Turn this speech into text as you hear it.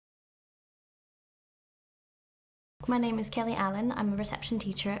My name is Kelly Allen. I'm a reception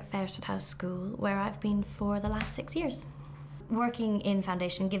teacher at Fairstead House School, where I've been for the last 6 years. Working in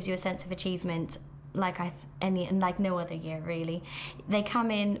foundation gives you a sense of achievement like no other year, really. They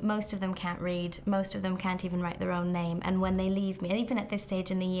come in, most of them can't read, most of them can't even write their own name, and when they leave me, even at this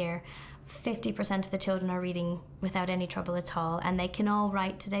stage in the year, 50% of the children are reading without any trouble at all, and they can all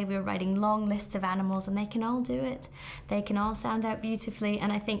write. Today we were writing long lists of animals, and they can all do it. They can all sound out beautifully,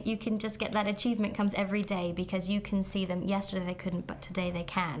 and I think you can just get that achievement comes every day because you can see them. Yesterday they couldn't, but today they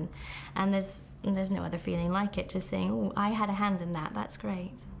can. And there's no other feeling like it, just saying, oh, I had a hand in that, that's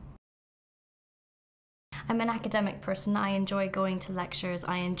great. I'm an academic person. I enjoy going to lectures,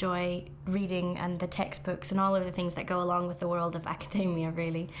 I enjoy reading and the textbooks and all of the things that go along with the world of academia,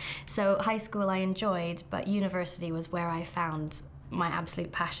 really. So high school I enjoyed, but university was where I found my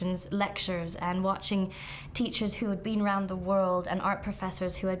absolute passions. Lectures and watching teachers who had been around the world and art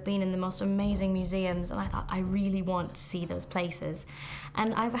professors who had been in the most amazing museums, and I thought, I really want to see those places.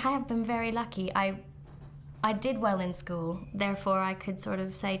 And I have been very lucky. I did well in school, therefore I could sort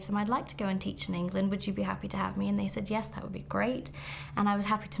of say to them, I'd like to go and teach in England, would you be happy to have me? And they said, yes, that would be great. And I was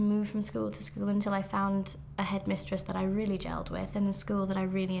happy to move from school to school until I found a headmistress that I really gelled with in the school that I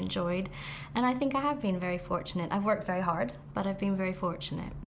really enjoyed. And I think I have been very fortunate. I've worked very hard, but I've been very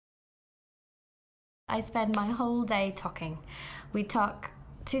fortunate. I spend my whole day talking. We talk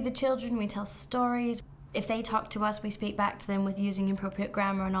to the children, we tell stories. If they talk to us, we speak back to them with using appropriate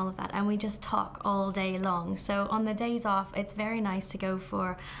grammar and all of that, and we just talk all day long. So on the days off, it's very nice to go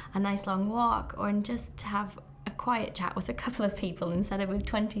for a nice long walk or just to have a quiet chat with a couple of people instead of with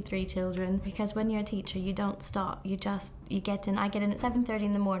 23 children. Because when you're a teacher, you don't stop. You get in. I get in at 7:30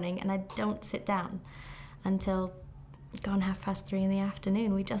 in the morning and I don't sit down until gone 3:30 in the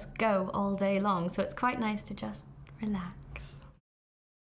afternoon. We just go all day long. So it's quite nice to just relax.